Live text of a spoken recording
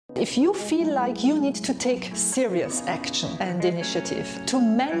if you feel like you need to take serious action and initiative to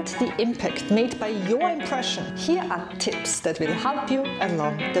mend the impact made by your impression, here are tips that will help you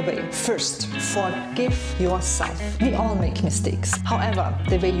along the way. First, forgive yourself. We all make mistakes. However,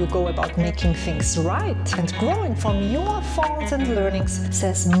 the way you go about making things right and growing from your faults and learnings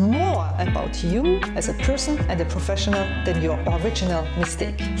says more about you as a person and a professional than your original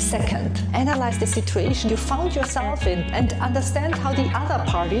mistake. Second, analyze the situation you found yourself in and understand how the other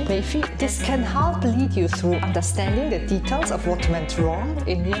party may feel. This can help lead you through understanding the details of what went wrong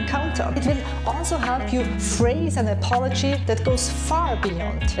in the encounter. It will also help you phrase an apology that goes far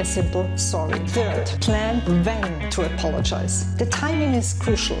beyond a simple sorry. Third, plan when to apologize. The timing is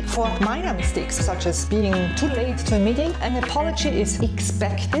crucial. For minor mistakes such as being too late to a meeting, an apology is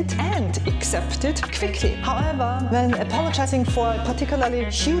expected and accepted quickly. However, when apologizing for a particularly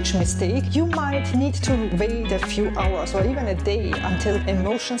huge mistake, you might need to wait a few hours or even a day until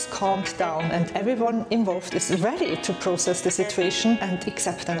emotions calmed down and everyone involved is ready to process the situation and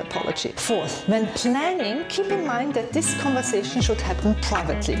accept an apology. Fourth, when planning, keep in mind that this conversation should happen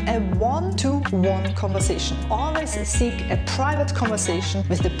privately. A one-to-one conversation. Always seek a private conversation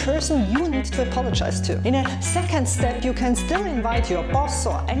with the person you need to apologize to. In a second step, you can still invite your boss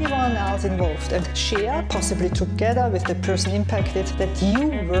or anyone else involved and share, possibly together with the person impacted, that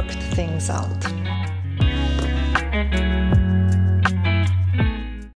you worked things out.